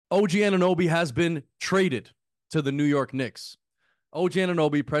OG Anunoby has been traded to the New York Knicks. OG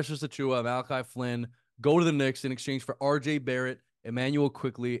Anunoby, Precious Achiuwa, Malachi Flynn go to the Knicks in exchange for RJ Barrett, Immanuel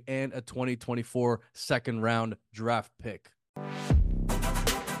Quickley, and a 2024 second round draft pick.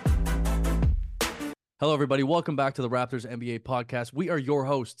 Hello, everybody. Welcome back to the Raptors NBA podcast. We are your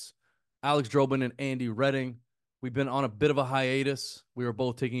hosts, Alex Drobin and Andy Redding. We've been on a bit of a hiatus. We were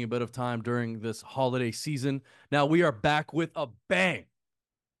both taking a bit of time during this holiday season. Now we are back with a bang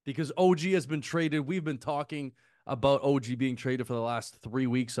because OG has been traded. We've been talking about OG being traded for the last 3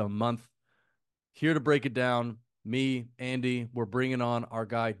 weeks, a month. Here to break it down, me, Andy, we're bringing on our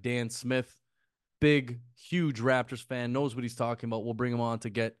guy, Dan Smith, big, huge Raptors fan, knows what he's talking about. We'll bring him on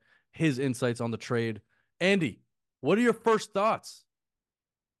to get his insights on the trade. Andy, what are your first thoughts?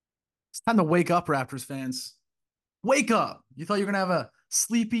 It's time to wake up, Raptors fans. Wake up. You thought you were going to have a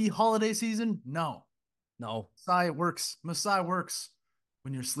sleepy holiday season? No. No. Messiah works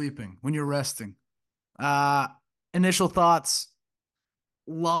when you're sleeping, when you're resting. Initial thoughts.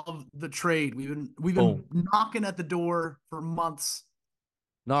 Love the trade. We've been knocking at the door for months.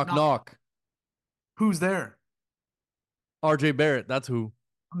 Knock, knock. Who's there? RJ Barrett, that's who.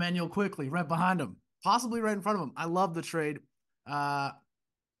 Immanuel Quickley, right behind him. Possibly right in front of him. I love the trade.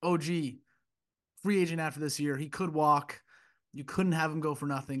 OG, free agent after this year. He could walk. You couldn't have him go for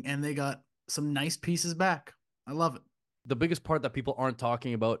nothing. And they got some nice pieces back. I love it. The biggest part that people aren't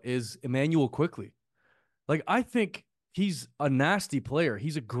talking about is Immanuel Quickley. Like, I think he's a nasty player.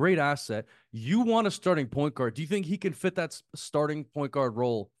 He's a great asset. You want a starting point guard. Do you think he can fit that starting point guard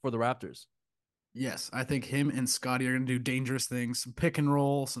role for the Raptors? Yes, I think him and Scotty are going to do dangerous things. Some pick and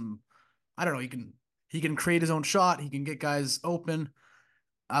roll, I don't know, he can create his own shot, he can get guys open.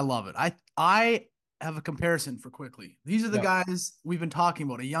 I love it. I have a comparison for Quickley. These are the guys we've been talking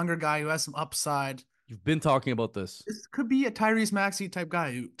about, a younger guy who has some upside. You've been talking about this. This could be a Tyrese Maxey type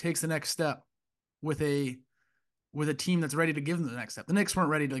guy who takes the next step with a team that's ready to give him the next step. The Knicks weren't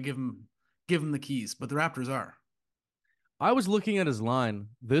ready to give him the keys, but the Raptors are. I was looking at his line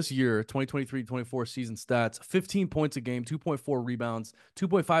this year, 2023-24 season stats, 15 points a game, 2.4 rebounds,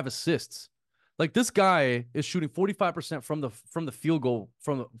 2.5 assists. Like, this guy is shooting 45% from the field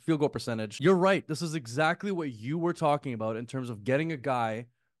goal percentage. You're right. This is exactly what you were talking about in terms of getting a guy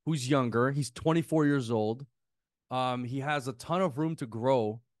who's younger. He's 24 years old. He has a ton of room to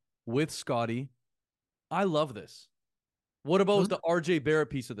grow with Scotty. I love this. What about the RJ Barrett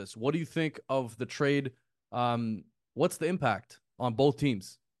piece of this? What do you think of the trade? What's the impact on both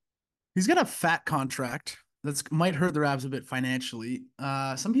teams? He's got a fat contract that might hurt the Raps a bit financially.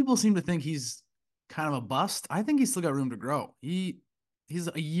 Some people seem to think he's kind of a bust. I think he's still got room to grow. He's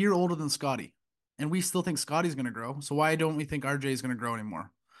a year older than Scotty, and we still think Scotty's going to grow. So why don't we think RJ is going to grow anymore?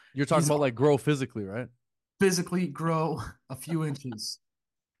 You're talking about like grow physically, right? Physically grow a few inches.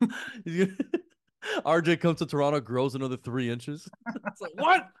 RJ comes to Toronto, grows another 3 inches. It's like,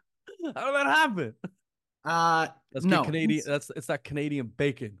 what? How did that happen? That's no, Canadian. It's that Canadian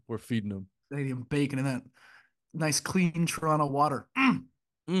bacon we're feeding him. Canadian bacon and that nice clean Toronto water.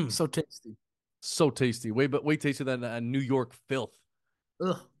 So tasty. So tasty. Way tastier than New York filth.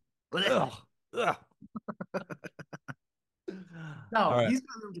 Ugh. Ugh. Ugh. No, right. He's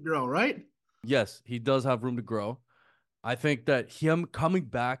got room to grow, right? Yes, he does have room to grow. I think that him coming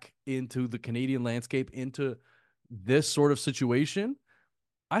back into the Canadian landscape, into this sort of situation,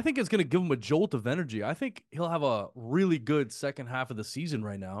 I think it's going to give him a jolt of energy. I think he'll have a really good second half of the season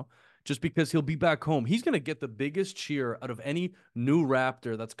right now, just because he'll be back home. He's going to get the biggest cheer out of any new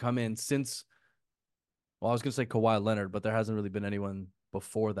Raptor that's come in since, well, I was going to say Kawhi Leonard, but there hasn't really been anyone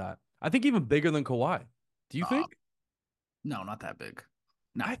before that. I think even bigger than Kawhi. Do you think? No, not that big.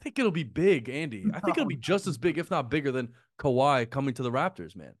 No. I think it'll be big, Andy. I think it'll be just as big, if not bigger, than Kawhi coming to the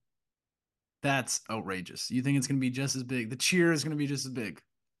Raptors, man. That's outrageous. You think it's going to be just as big? The cheer is going to be just as big.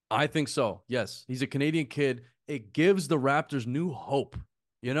 I think so. Yes. He's a Canadian kid. It gives the Raptors new hope,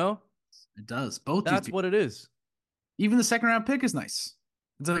 you know? It does. Both. That's what it is. Even the second round pick is nice.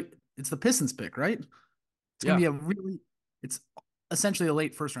 It's the Pistons pick, right? It's going to be it's essentially a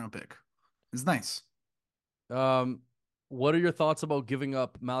late first round pick. It's nice. What are your thoughts about giving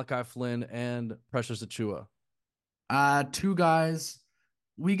up Malachi Flynn and Precious Achiuwa? Two guys.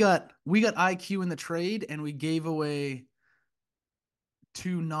 We got IQ in the trade, and we gave away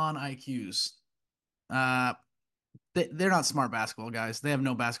two non-IQs. They're not smart basketball guys. They have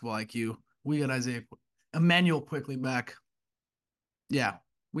no basketball IQ. We got Immanuel Quickley back. Yeah,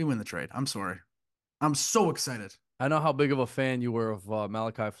 we win the trade. I'm sorry. I'm so excited. I know how big of a fan you were of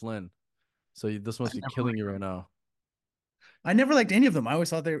Malachi Flynn. So this must be killing you right now. I never liked any of them. I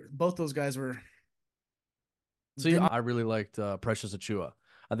always thought both those guys were. See, I really liked Precious Achiuwa.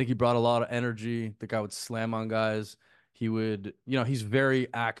 I think he brought a lot of energy. The guy would slam on guys. He would, he's very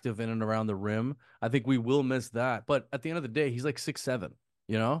active in and around the rim. I think we will miss that. But at the end of the day, he's like 6'7",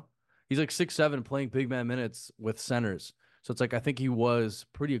 you know? He's like 6'7", playing big man minutes with centers. So it's like I think he was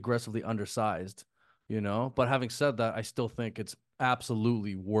pretty aggressively undersized, But having said that, I still think it's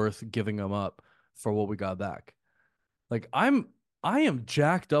absolutely worth giving him up for what we got back. Like I am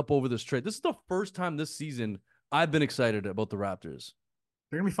jacked up over this trade. This is the first time this season I've been excited about the Raptors.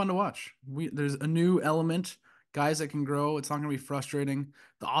 They're gonna be fun to watch. There's a new element, guys that can grow. It's not gonna be frustrating.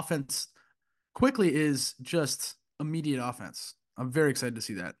 The offense quickly is just immediate offense. I'm very excited to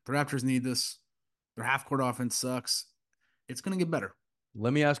see that. The Raptors need this. Their half court offense sucks. It's gonna get better.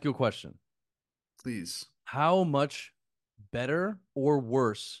 Let me ask you a question. Please. How much better or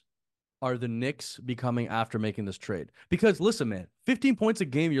worse are the Knicks becoming after making this trade? Because listen, man, 15 points a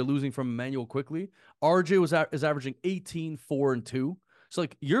game you're losing from Immanuel Quickley. RJ is averaging 18, 4, and 2. So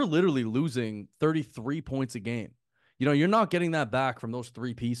like you're literally losing 33 points a game. You're not getting that back from those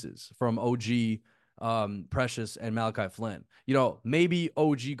three pieces from OG, Precious, and Malachi Flynn. Maybe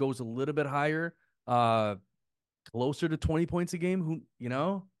OG goes a little bit higher, closer to 20 points a game.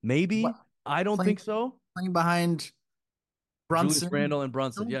 What Maybe. I don't playing think so. playing behind Julius Brunson? Randle and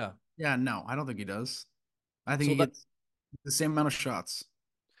Brunson, No. yeah. Yeah, no, I don't think he does. I think So he that gets the same amount of shots,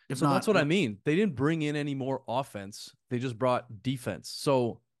 if So that's not. what I mean. They didn't bring in any more offense. They just brought defense.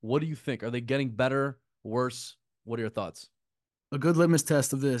 So what do you think? Are they getting better, worse? What are your thoughts? A good litmus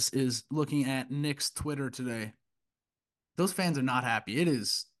test of this is looking at Knicks Twitter today. Those fans are not happy. It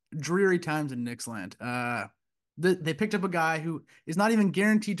is dreary times in Knicks land. They picked up a guy who is not even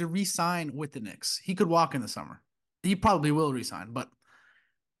guaranteed to re-sign with the Knicks. He could walk in the summer. He probably will resign, but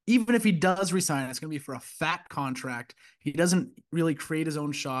even if he does resign, it's going to be for a fat contract. He doesn't really create his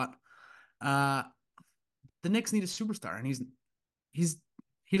own shot. Uh, the Knicks need a superstar, and he's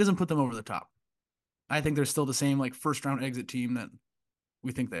he doesn't put them over the top. I think they're still the same like first round exit team that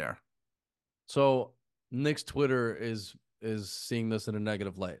we think they are. So Nick's Twitter is seeing this in a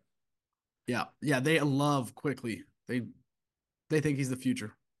negative light. Yeah, yeah, they love Quickly. They think he's the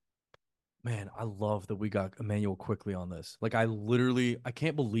future. Man, I love that we got Immanuel Quickley on this. Like I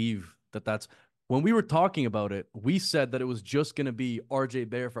can't believe that that's when we were talking about it, we said that it was just going to be RJ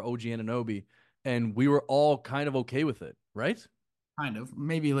Barrett for OG Anunoby, and we were all kind of okay with it, right? Kind of,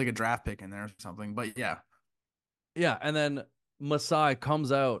 maybe like a draft pick in there or something. But yeah, Yeah, and then Masai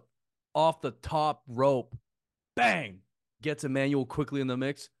comes out off the top rope, bang, gets Immanuel Quickley in the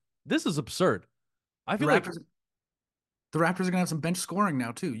mix. This is absurd. I the feel like Raptors, the Raptors are gonna have some bench scoring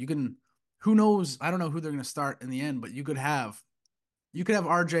now too. You can, who knows? I don't know who they're gonna start in the end, but you could have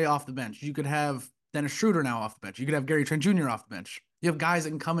RJ off the bench. You could have Dennis Schroeder now off the bench. You could have Gary Trent Jr. off the bench. You have guys that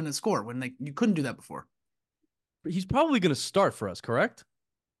can come in and score when you couldn't do that before. he's probably going to start for us, correct?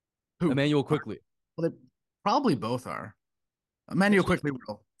 Who? Immanuel Quickley. Well, they probably both are. Emmanuel quickly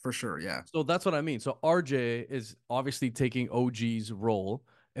will for sure. Yeah, So that's what I mean. So RJ is obviously taking OG's role.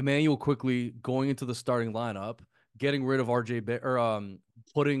 Immanuel Quickley going into the starting lineup, getting rid of or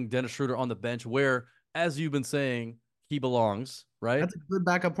putting Dennis Schroeder on the bench where, as you've been saying, he belongs, right? that's a good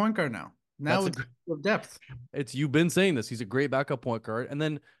backup point guard now. Now That's a it's of depth. It's you've been saying this. He's a great backup point guard. And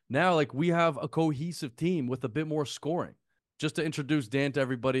then now, like, we have a cohesive team with a bit more scoring. Just to introduce Dan to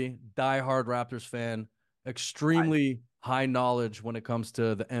everybody, diehard Raptors fan, extremely high knowledge when it comes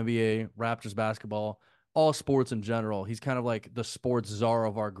to the NBA, Raptors basketball, all sports in general. He's kind of like the sports czar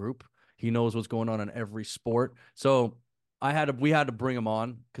of our group. He knows what's going on in every sport. So we had to bring him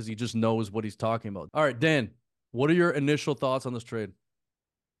on because he just knows what he's talking about. All right, Dan, what are your initial thoughts on this trade?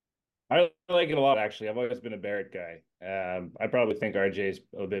 I like it a lot, actually. I've always been a Barrett guy. I probably think RJ is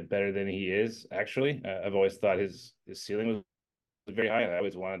a bit better than he is, actually. I've always thought his ceiling was very high. I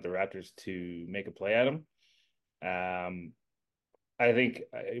always wanted the Raptors to make a play at him. Um, I think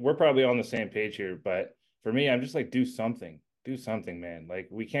we're probably on the same page here, but for me, I'm just like, do something, man. Like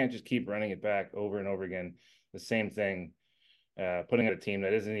we can't just keep running it back over and over again, the same thing, putting out a team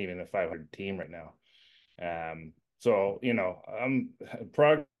that isn't even a 500 team right now. So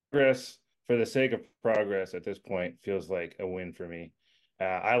progress for the sake of progress at this point feels like a win for me.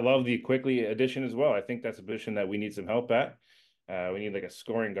 I love the Quickly addition as well. I think that's a position that we need some help at. We need like a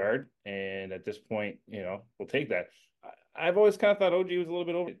scoring guard, and at this point, we'll take that. I've always kind of thought OG was a little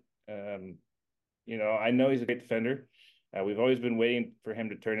bit over. I know he's a great defender. We've always been waiting for him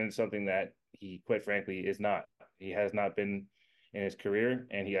to turn into something that he, quite frankly, is not. He has not been in his career,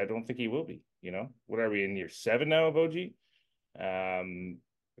 and I don't think he will be. What are we in year 7 now of OG? And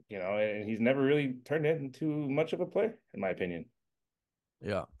he's never really turned into much of a player, in my opinion.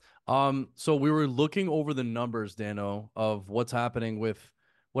 Yeah. So we were looking over the numbers, Dano, of what's happening with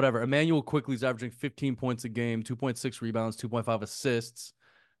whatever. Immanuel Quickley's averaging 15 points a game, 2.6 rebounds, 2.5 assists,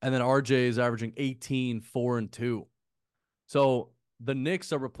 and then RJ is averaging 18, 4, and 2. So the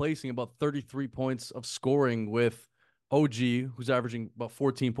Knicks are replacing about 33 points of scoring with OG, who's averaging about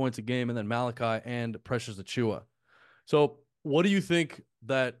 14 points a game, and then Malachi and Precious Achiuwa. So what do you think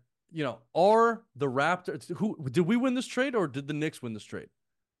that, are the Raptors, who did we win this trade or did the Knicks win this trade?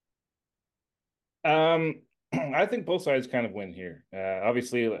 I think both sides kind of win here.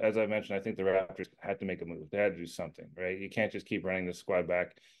 Obviously, as I mentioned, I think the Raptors had to make a move. They had to do something, right? You can't just keep running the squad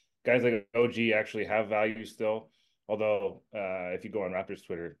back. Guys like OG actually have value still. Although, if you go on Raptors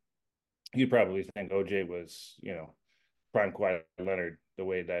Twitter, you'd probably think OJ was, prime Kawhi Leonard the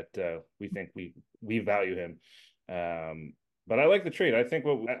way that we think we value him. But I like the trade. I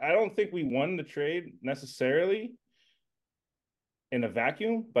don't think we won the trade necessarily in a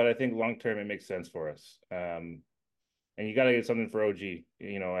vacuum, but I think long term it makes sense for us. And you got to get something for OG.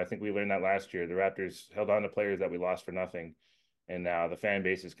 I think we learned that last year. The Raptors held on to players that we lost for nothing, and now the fan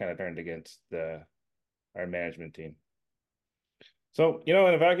base is kind of turned against our management team. So, in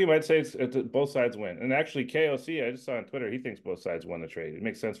a vacuum, I'd say it's both sides win. And actually, KOC, I just saw on Twitter, he thinks both sides won the trade. It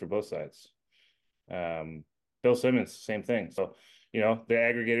makes sense for both sides. Bill Simmons, same thing. So, the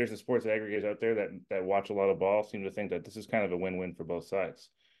aggregators, the sports aggregators out there that watch a lot of ball seem to think that this is kind of a win-win for both sides.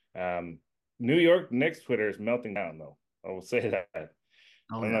 New York Knicks Twitter is melting down, though. I will say that. I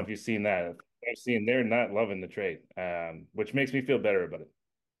don't know if you've seen that. I've seen they're not loving the trade, which makes me feel better about it.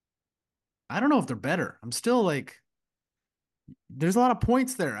 I don't know if they're better. I'm still like, there's a lot of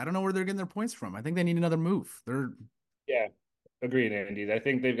points there. I don't know where they're getting their points from. I think they need another move. Yeah, agreed, Andy. I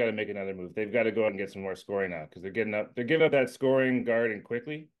think they've got to make another move. They've got to go out and get some more scoring now because they're giving up that scoring guard and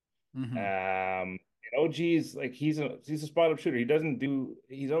quickly. And OG's like he's a spot up shooter.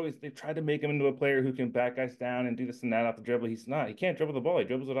 They've tried to make him into a player who can back guys down and do this and that off the dribble. He's not. He can't dribble the ball. He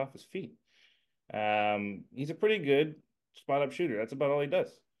dribbles it off his feet. He's a pretty good spot up shooter. That's about all he does.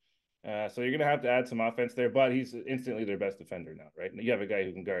 So you're gonna have to add some offense there, but he's instantly their best defender now, right? You have a guy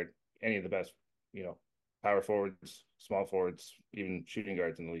who can guard any of the best, power forwards, small forwards, even shooting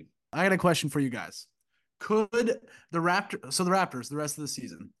guards in the league. I got a question for you guys. Could the Raptors, the rest of the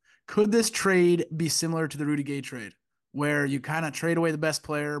season, could this trade be similar to the Rudy Gay trade, where you kind of trade away the best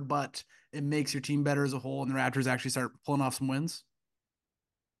player, but it makes your team better as a whole, and the Raptors actually start pulling off some wins?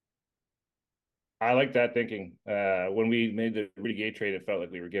 I like that thinking. When we made the Rudy Gay trade, it felt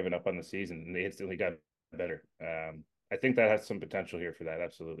like we were giving up on the season, and they instantly got better. I think that has some potential here for that.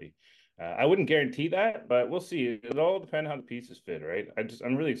 Absolutely. I wouldn't guarantee that, but we'll see. It all depends how the pieces fit, right?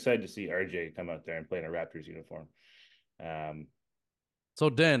 I'm really excited to see RJ come out there and play in a Raptors uniform.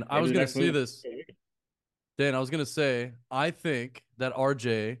 So Dan, I was going to say this. Dan, I was going to say, I think that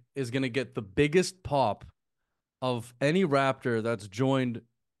RJ is going to get the biggest pop of any Raptor that's joined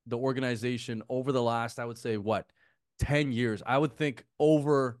the organization over the last, I would say, 10 years. I would think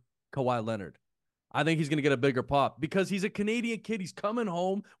over Kawhi Leonard. I think he's going to get a bigger pop because he's a Canadian kid. He's coming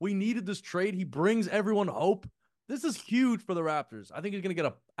home. We needed this trade. He brings everyone hope. This is huge for the Raptors. I think he's going to get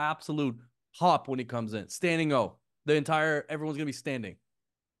an absolute pop when he comes in. Standing O. Everyone's going to be standing.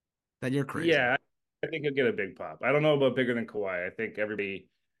 That you're crazy. Yeah, I think he'll get a big pop. I don't know about bigger than Kawhi. I think everybody,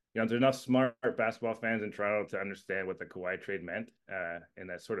 there's enough smart basketball fans in Toronto to understand what the Kawhi trade meant, and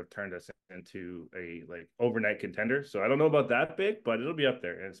that sort of turned us into a overnight contender. So I don't know about that big, but it'll be up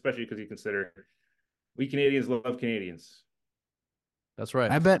there, and especially because you consider we Canadians love Canadians. That's right.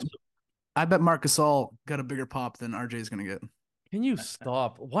 I bet Marc Gasol got a bigger pop than RJ is going to get. Can you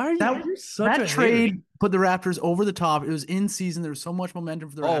stop? Why are you such a trade hater? Put the Raptors over the top. It was in season. There was so much momentum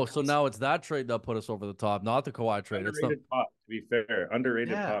for the Raptors. Oh, so now it's that trade that put us over the top, not the Kawhi trade. Underrated pop, to be fair.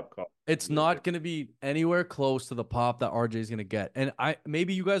 Underrated pop call. It's not going to be anywhere close to the pop that RJ is going to get. And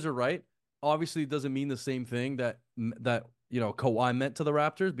maybe you guys are right. Obviously, it doesn't mean the same thing that Kawhi meant to the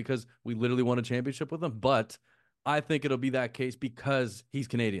Raptors because we literally won a championship with them. But I think it'll be that case because he's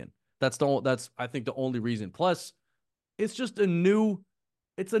Canadian. That's I think the only reason. Plus, it's just a new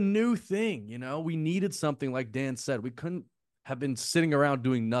thing. We needed something like Dan said. We couldn't have been sitting around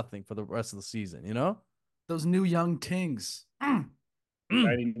doing nothing for the rest of the season, Those new young tings.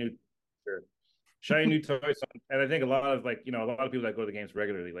 Shiny new toys. And I think a lot of people that go to the games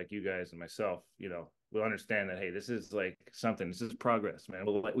regularly, like you guys and myself, will understand that, hey, this is something. This is progress, man.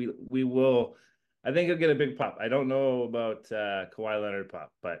 We will. I think he'll get a big pop. I don't know about Kawhi Leonard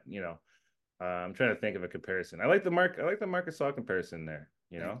pop, but I'm trying to think of a comparison. I like the Marc Gasol comparison there.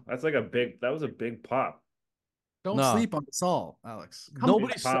 That was a big pop. Don't sleep on Gasol, Alex.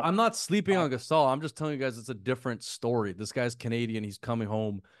 I'm not sleeping on Gasol. I'm just telling you guys it's a different story. This guy's Canadian. He's coming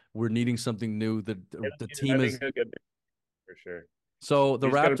home. We're needing something new. The team is for sure. So the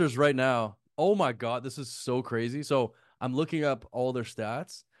You just got to. Raptors right now, oh my God, this is so crazy. So I'm looking up all their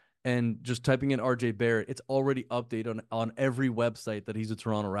stats and just typing in RJ Barrett. It's already updated on every website that he's a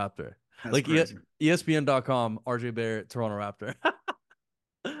Toronto Raptor. That's Like crazy. ESPN.com, RJ Barrett, Toronto Raptor.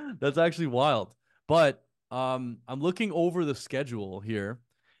 That's actually wild. But I'm looking over the schedule here,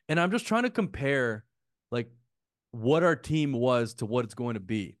 and I'm just trying to compare like what our team was to what it's going to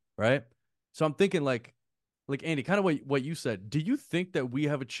be, right? So I'm thinking like Andy, kind of what you said. Do you think that we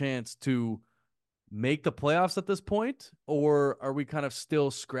have a chance to make the playoffs at this point, or are we kind of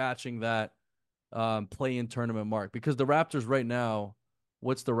still scratching that play-in tournament mark? Because the Raptors right now,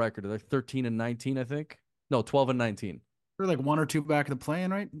 what's the record? They're 13-19, I think. No, 12-19. They're like one or two back of the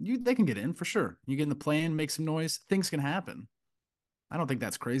play-in, right? They can get in for sure. You get in the play-in, make some noise, things can happen. I don't think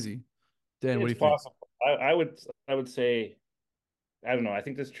that's crazy. Dan, what do It's you think? possible. I would say I don't know. I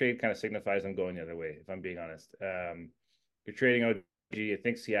think this trade kind of signifies I'm going the other way, if I'm being honest. You're trading OG. I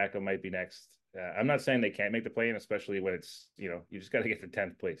think Siakam might be next. I'm not saying they can't make the play in, especially when it's, you just got to get to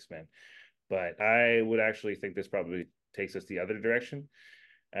 10th place, man. But I would actually think this probably takes us the other direction.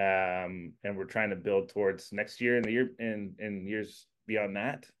 And we're trying to build towards next year and the year in years beyond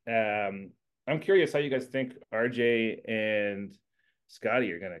that. I'm curious how you guys think RJ and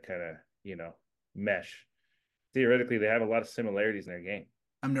Scotty are going to kind of, mesh. Theoretically, they have a lot of similarities in their game.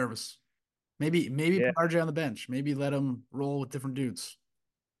 I'm nervous. Maybe Yeah. put RJ on the bench. Maybe let him roll with different dudes.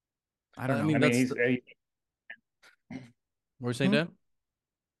 I don't I know. mean, I mean, he's what are you saying, Hmm? Dan?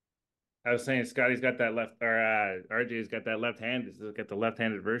 I was saying Scotty's got that left, or RJ's got that left hand. He's got the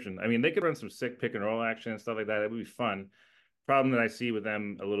left-handed version. I mean, they could run some sick pick and roll action and stuff like that. It would be fun. Problem that I see with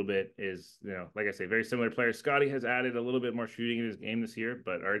them a little bit is, like I say, very similar players. Scotty has added a little bit more shooting in his game this year,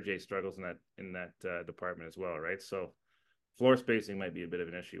 but RJ struggles in that department as well, right? So floor spacing might be a bit of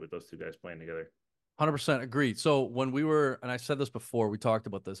an issue with those two guys playing together. 100% agreed. So when we were, and I said this before, we talked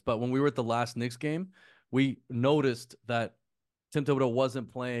about this, but when we were at the last Knicks game, we noticed that Tim Thibodeau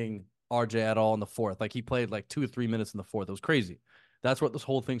wasn't playing RJ at all in the fourth. Like he played like 2 or 3 minutes in the fourth. It was crazy. That's what this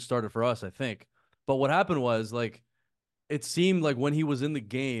whole thing started for us, I think. But what happened was like it seemed like when he was in the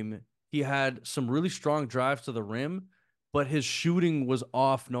game, he had some really strong drives to the rim, but his shooting was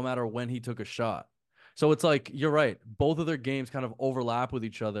off no matter when he took a shot. So it's like, you're right. Both of their games kind of overlap with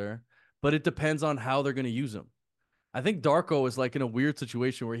each other, but it depends on how they're going to use him. I think Darko is like in a weird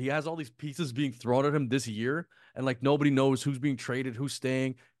situation where he has all these pieces being thrown at him this year, and like nobody knows who's being traded, who's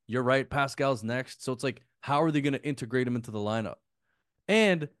staying. You're right. Pascal's next. So it's like, how are they going to integrate him into the lineup?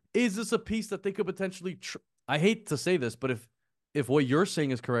 And is this a piece that they could potentially? I hate to say this, but if what you're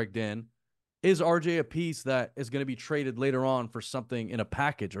saying is correct, Dan, is RJ a piece that is going to be traded later on for something in a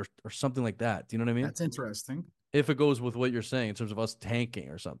package or something like that? Do you know what I mean? That's interesting. If it goes with what you're saying in terms of us tanking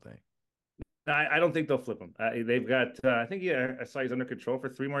or something. I don't think they'll flip him. They've got, I think, I saw he's under control for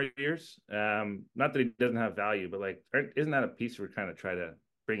 3 more years. Not that he doesn't have value, but like, isn't that a piece we're kind of try to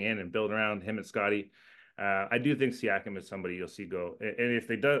bring in and build around him and Scotty? I do think Siakam is somebody you'll see go. And if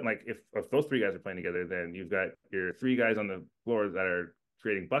they don't, like, if those three guys are playing together, then you've got your three guys on the floor that are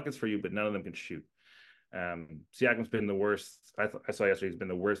creating buckets for you, but none of them can shoot. Siakam's been the worst. I saw yesterday he's been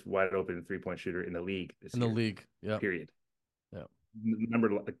the worst wide open 3-point shooter in the league this In year. the league, yeah. Period. Yeah. Number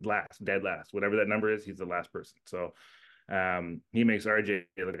dead last, whatever that number is, he's the last person. So he makes RJ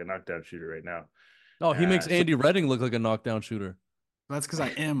look like a knockdown shooter right now. Oh, he makes So Andy Redding look like a knockdown shooter. That's because I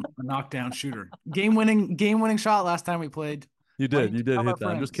am a knockdown shooter. Game winning shot last time we played. You did hit that. Friends.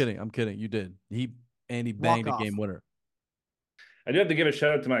 I'm just kidding. I'm kidding. You did. Andy Walk banged a off. game winner. I do have to give a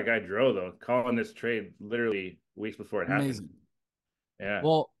shout out to my guy Dro though, calling this trade literally weeks before it happened. Amazing. Yeah.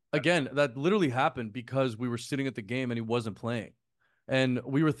 Well, again, that literally happened because we were sitting at the game and he wasn't playing. And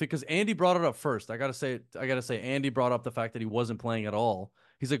we were because Andy brought it up first. I gotta say, Andy brought up the fact that he wasn't playing at all.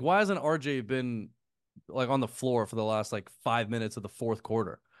 He's like, why hasn't RJ been like on the floor for the last like 5 minutes of the fourth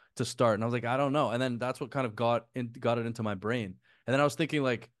quarter to start? And I was like, I don't know. And then that's what kind of got it into my brain. And then I was thinking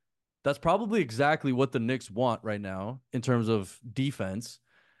like, that's probably exactly what the Knicks want right now in terms of defense.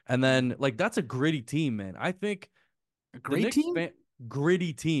 And then like that's a gritty team, man. I think A the great Knicks team.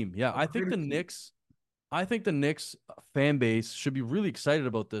 gritty team. Yeah, I think the Team. Knicks. I think the Knicks fan base should be really excited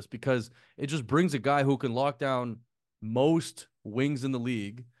about this because it just brings a guy who can lock down most wings in the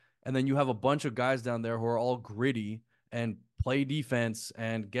league, and then you have a bunch of guys down there who are all gritty and play defense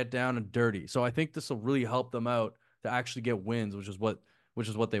and get down and dirty. So I think this will really help them out to actually get wins, which is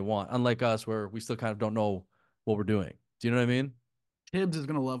what they want. Unlike us, where we still kind of don't know what we're doing. Do you know what I mean? Tibbs is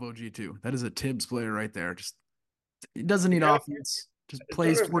gonna love OG too. That is a Tibbs player right there. Just he doesn't need Yeah, offense. Just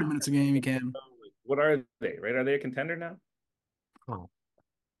plays 40 minutes a game. He can. What are they? Right? Are they a contender now? Oh,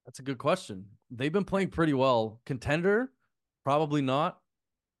 that's a good question. They've been playing pretty well. Contender? Probably not.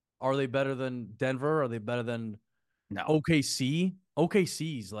 Are they better than Denver? Are they better than No. OKC?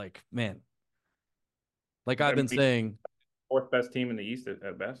 OKC's like, man, like I've I been mean, saying, fourth best team in the East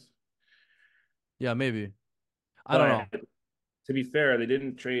at best. yeah, maybe. I don't know. But to be fair, they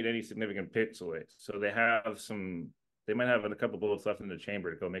didn't trade any significant picks away, so they have some. They might have a couple bullets left in the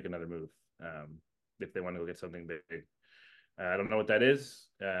chamber to go make another move if they want to go get something big. I don't know what that is.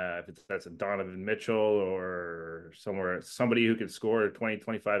 If that's a Donovan Mitchell or somebody who could score 20,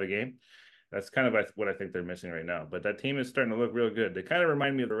 25 a game. That's kind of what I think they're missing right now. But that team is starting to look real good. They kind of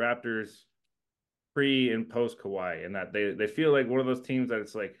remind me of the Raptors pre and post Kawhi, and that they feel like one of those teams that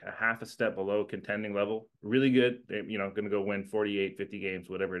it's like a half a step below contending level. Really good. They're, going to go win 48, 50 games,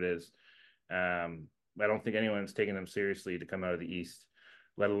 whatever it is. I don't think anyone's taking them seriously to come out of the East,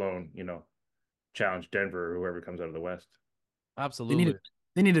 let alone, challenge Denver or whoever comes out of the West. They need a, Absolutely.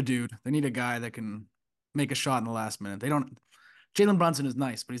 they need a dude. They need a guy that can make a shot in the last minute. They don't. Jalen Brunson is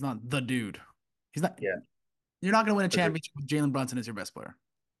nice, but he's not the dude. He's not. Yeah. You're not going to win a championship with Jalen Brunson as your best player.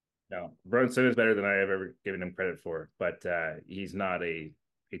 No, Brunson is better than I have ever given him credit for, but he's not a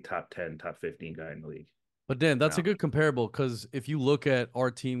top 10, top 15 guy in the league. But Dan, that's a No. good comparable because if you look at our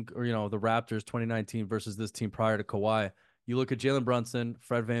team or the Raptors 2019 versus this team prior to Kawhi, you look at Jalen Brunson,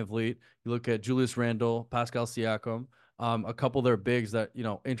 Fred VanVleet, you look at Julius Randle, Pascal Siakam, a couple of their bigs that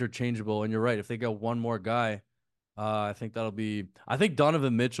interchangeable. And you're right, if they get one more guy, I think that'll be. I think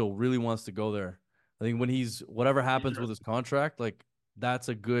Donovan Mitchell really wants to go there. I think when whatever happens with his contract, like that's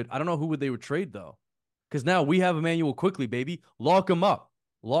a good. I don't know who they would trade though, because now we have Immanuel Quickley, baby. Lock him up.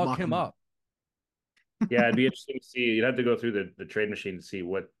 Lock Lock him him up. up. Yeah, it'd be interesting to see. You'd have to go through the trade machine to see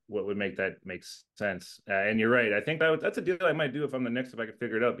what would make that make sense. And you're right. I think that's a deal I might do if I'm the Knicks if I could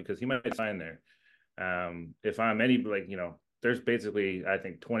figure it out because he might sign there. If I'm any there's basically I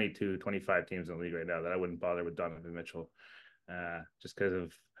think 22, 25 teams in the league right now that I wouldn't bother with Donovan Mitchell, just because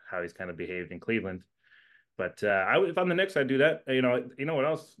of how he's kind of behaved in Cleveland. But if I'm the Knicks, I'd do that. You know what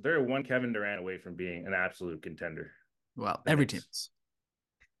else? They're one Kevin Durant away from being an absolute contender. Well, The every team Knicks. is.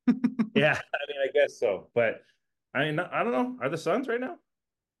 Yeah, I mean, I guess so. But I mean, I don't know. Are the Suns right now?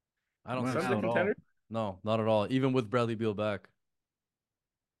 I don't Well, think Suns so a at contender? all. No, not at all. Even with Bradley Beal back.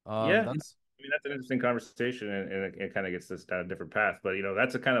 Yeah, That's I mean, that's an interesting conversation, and it kind of gets us down a different path. But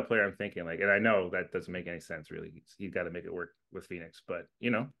that's the kind of player I'm thinking. Like, and I know that doesn't make any sense really. He's got to make it work with Phoenix, but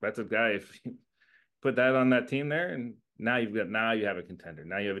that's a guy. If you put that on that team there, and now you have a contender.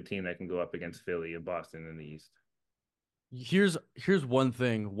 Now you have a team that can go up against Philly and Boston in the East. here's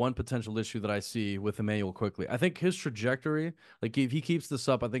one potential issue that I see with Emmanuel Quickly. I think his trajectory, like if he keeps this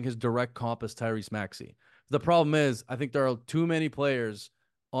up, I think his direct comp is Tyrese Maxey. The problem is, I think there are too many players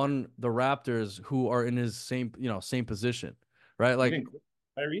on the Raptors who are in his same position, right? You Like think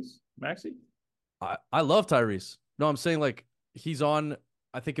Tyrese Maxey? I love Tyrese. No, I'm saying like he's on.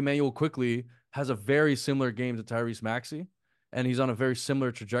 I think Emmanuel Quickly has a very similar game to Tyrese Maxey, and he's on a very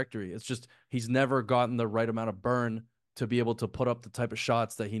similar trajectory. It's just he's never gotten the right amount of burn to be able to put up the type of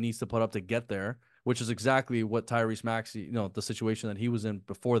shots that he needs to put up to get there, which is exactly what Tyrese Maxey, the situation that he was in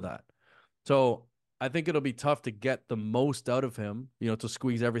before that. So I think it'll be tough to get the most out of him, to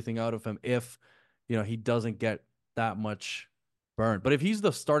squeeze everything out of him if, he doesn't get that much burn. But if he's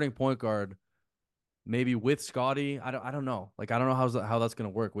the starting point guard maybe with Scotty. I don't know. Like I don't know how that's gonna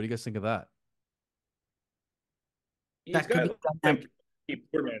work. What do you guys think of that? He's that could be got dynamic. like a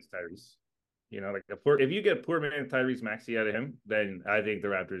poor man's Tyrese. Like if you get poor man Tyrese Maxey out of him, then I think the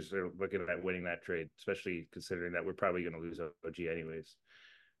Raptors are looking at winning that trade, especially considering that we're probably going to lose OG anyways.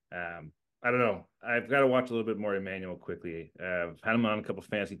 I don't know. I've got to watch a little bit more Immanuel Quickley. I've had him on a couple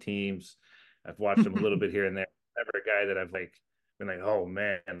fancy teams. I've watched him a little bit here and there. Never a guy that I've been like, oh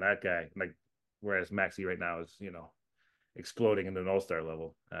man, that guy. Like, whereas Maxey right now is exploding into an all-star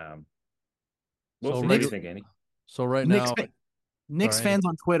level. We'll So see. What do you Knicks, think, Andy? so right Knicks, now, Knicks sorry, Andy. fans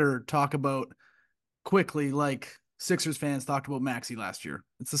on Twitter talk about Quickly like Sixers fans talked about Maxey last year.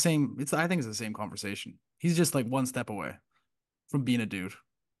 It's the same. I think it's the same conversation. He's just like one step away from being a dude.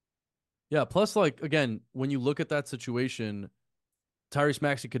 Yeah. Plus, like again, when you look at that situation, Tyrese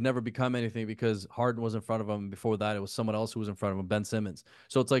Maxey could never become anything because Harden was in front of him. Before that, it was someone else who was in front of him, Ben Simmons.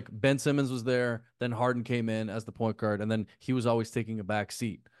 So it's like Ben Simmons was there, then Harden came in as the point guard, and then he was always taking a back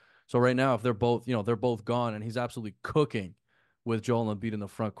seat. So right now, if they're both gone, and he's absolutely cooking with Joel Embiid in the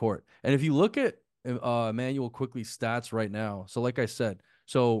front court. And if you look at Emmanuel Quickly's stats right now, so like I said,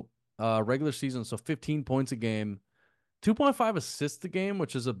 so regular season, so 15 points a game, 2.5 assists a game,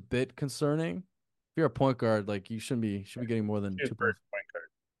 which is a bit concerning. If you're a point guard, like you should be getting more than His 2. first point guard.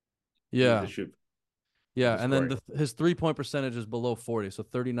 You need to Yeah. shoot. Yeah, The and then scoring. his 3-point percentage is below 40, so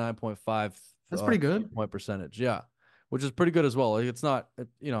 39.5 That's pretty good. 3-point percentage. Yeah. which is pretty good as well. Like, it's not,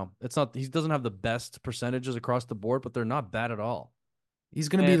 it's not. He doesn't have the best percentages across the board, but they're not bad at all. He's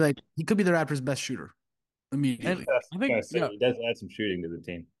gonna be And like he could be the Raptors' best shooter and immediately. I I think, was gonna yeah, say he does add some shooting to the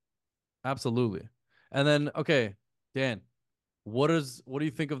team. absolutely. And then okay, Dan, what do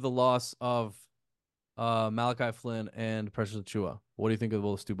you think of the loss of Malachi Flynn and Precious Achua? What do you think of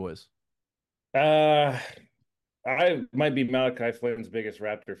those two boys? Uh, I might be Malachi Flynn's biggest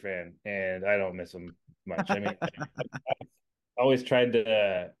Raptor fan, and I don't miss him much. I mean, I always tried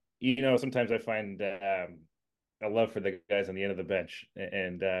to, sometimes I find a love for the guys on the end of the bench.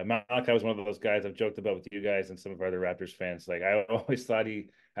 And Malachi was one of those guys I've joked about with you guys and some of our other Raptors fans. Like, I always thought he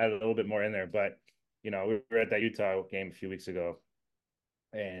had a little bit more in there, but, we were at that Utah game a few weeks ago.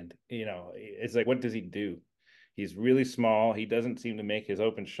 And, it's like, what does he do? He's really small. He doesn't seem to make his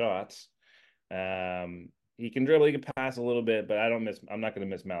open shots. Um, he can dribble, he can pass a little bit, but I'm not going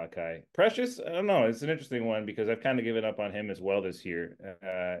to miss Malachi. Precious, I don't know. It's an interesting one because I've kind of given up on him as well this year.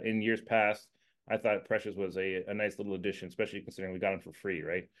 In years past, I thought Precious was a nice little addition, especially considering we got him for free,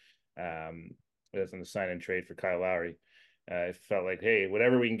 right? That's on the sign and trade for Kyle Lowry. It felt like, hey,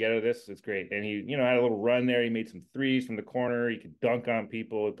 whatever we can get out of this, it's great. And he, had a little run there. He made some threes from the corner. He could dunk on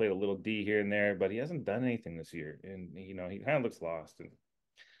people. He played a little D here and there, but he hasn't done anything this year. And, he kind of looks lost. And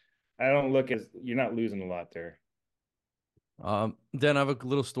I don't look as you're not losing a lot there. Dan, I have a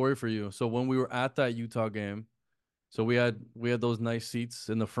little story for you. So when we were at that Utah game, so we had those nice seats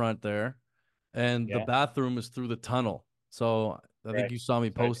in the front there, and the Yeah. bathroom is through the tunnel. So I think Right. you saw me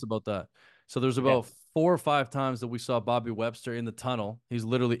Right. post about that. So there's Yeah. about 4 or 5 times that we saw Bobby Webster in the tunnel. He's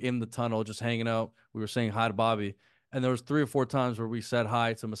literally in the tunnel, just hanging out. We were saying hi to Bobby, and there was 3 or 4 times where we said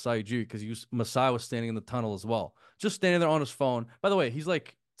hi to Masai Ujiri because Masai was standing in the tunnel as well, just standing there on his phone. By the way, he's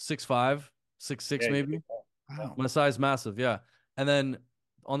like 6'5", 6'6" Yeah. maybe. Wow. My size massive, yeah. And then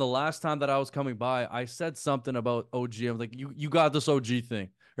on the last time that I was coming by, I said something about OG. I'm like, you got this OG thing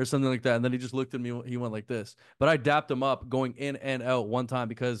or something like that. And then he just looked at me. He went like this. But I dapped him up going in and out one time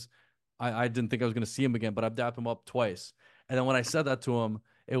because I didn't think I was going to see him again. But I've dapped him up twice. And then when I said that to him,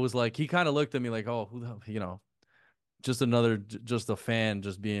 it was like he kind of looked at me like, oh, just a fan,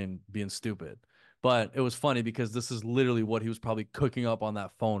 just being stupid. But it was funny because this is literally what he was probably cooking up on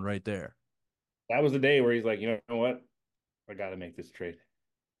that phone right there. That was the day where he's like, you know what? I got to make this trade.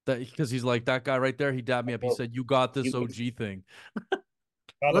 That because he's like that guy right there. He dabbed me up. He Well, said, "You got he this was OG thing." on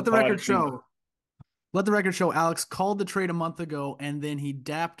the Let the pod. record show. Let the record show Alex called the trade a month ago, and then he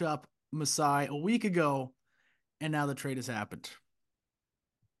dapped up Masai a week ago, and now the trade has happened.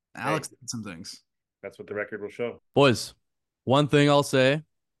 Hey, Alex did some things. that's what the record will show. Boys, one thing I'll say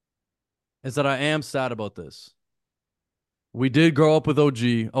is that I am sad about this. We did grow up with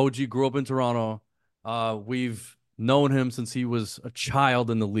OG. OG grew up in Toronto. We've known him since he was a child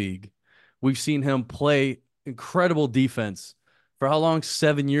in the league. We've seen him play incredible defense for how long?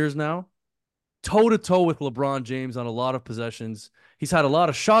 7 years now. Toe to toe with LeBron James on a lot of possessions. He's had a lot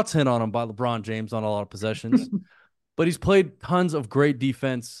of shots hit on him by LeBron James on a lot of possessions, but he's played tons of great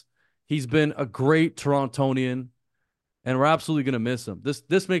defense. He's been a great Torontonian, and we're absolutely gonna miss him.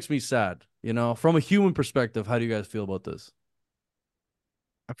 This makes me sad. From a human perspective, how do you guys feel about this?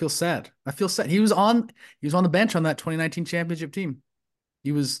 I feel sad. I feel sad. He was on the bench on that 2019 championship team.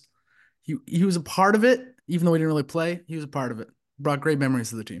 He was he was a part of it, even though he didn't really play. He was a part of it. Brought great memories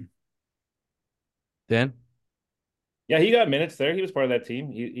to the team. Dan? Yeah, he got minutes there. He was part of that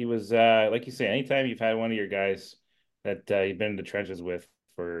team. He was like you say, anytime you've had one of your guys that you've been in the trenches with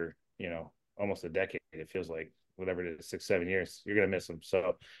for, almost a decade, it feels like whatever it is, 6, 7 years, you're gonna miss him.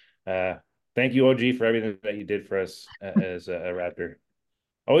 So thank you, OG, for everything that you did for us as a Raptor.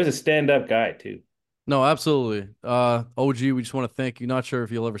 Always a stand-up guy too. No, absolutely. OG, we just want to thank you. Not sure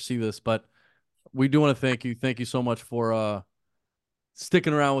if you'll ever see this, but we do want to thank you. Thank you so much for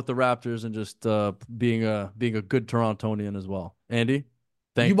sticking around with the Raptors and just being a good Torontonian as well. Andy, You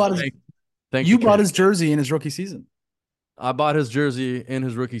thank bought his thank you the bought king. his jersey in his rookie season. I bought his jersey in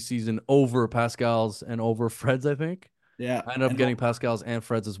his rookie season over Pascal's and over Fred's, I think. Yeah. I ended up And getting Pascal's and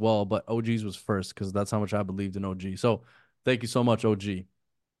Fred's as well, but OG's was first because that's how much I believed in OG. So thank you so much, OG.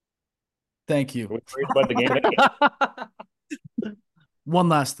 thank you. Are we worried about the game today? One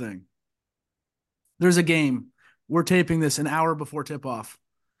last thing. There's a game. We're taping this an hour before tip off.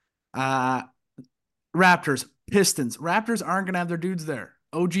 Uh Raptors, Pistons. Raptors aren't gonna have their dudes there.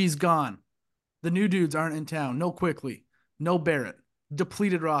 OG's gone. The new dudes aren't in town. No Quickley. No Barrett.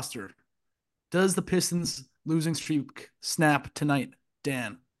 Depleted roster. Does the Pistons losing streak snap tonight,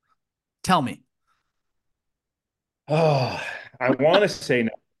 Dan? Tell me. Oh, I want to say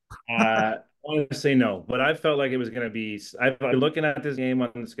no. I want to say no, but I felt like it was going to be. I've been looking at this game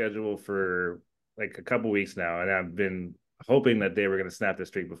on the schedule for like a couple weeks now, and I've been hoping that they were going to snap the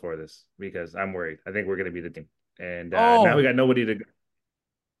streak before this because I'm worried. I think we're going to be the team, and now we Oh, got nobody to.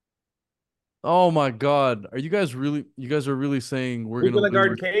 oh my God. Are you guys really? You guys are really saying we're Who's gonna going to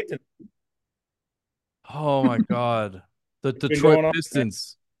guard lose? Kate? Oh my God. The What's been Detroit going on?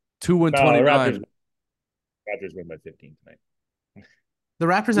 Pistons, 2 and No, the 29. Raptors win by 15 tonight. The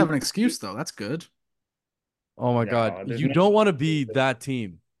Raptors have an excuse though. That's good. Oh my God. No, there's You no. don't want to be that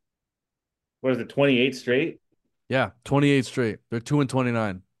team. What is it? 28 straight. Yeah, 28 straight. They're 2 and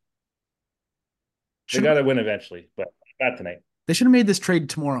 29. They Should got to win eventually, but not tonight. They should have made this trade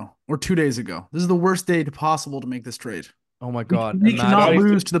tomorrow or 2 days ago. This is the worst day possible to make this trade. Oh my God. We cannot Imagine,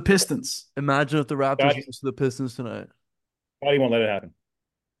 lose to the Pistons. imagine if the Raptors Scotty, lose to the Pistons tonight. Scotty won't let it happen.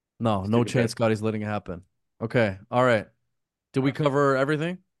 No, no Stupid chance guy. Scotty's letting it happen. Okay. All right. Did we cover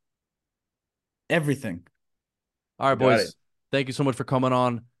everything? Everything. All right, You got it. boys. Thank you so much for coming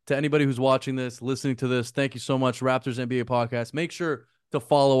on. To anybody who's watching this, listening to this, thank you so much. Raptors NBA podcast. Make sure to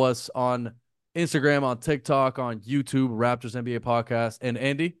follow us on Instagram, on TikTok, on YouTube, Raptors NBA podcast. And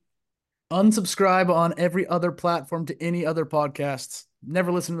Andy, Unsubscribe on every other platform to any other podcasts.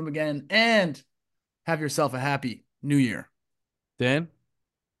 Never listen to them again. And have yourself a happy new year. Dan,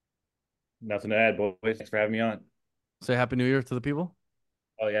 Nothing to add, boys. Thanks for having me on. say Happy New Year to the people.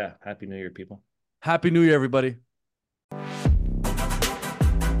 Oh yeah, happy New Year, people. Happy New Year, everybody.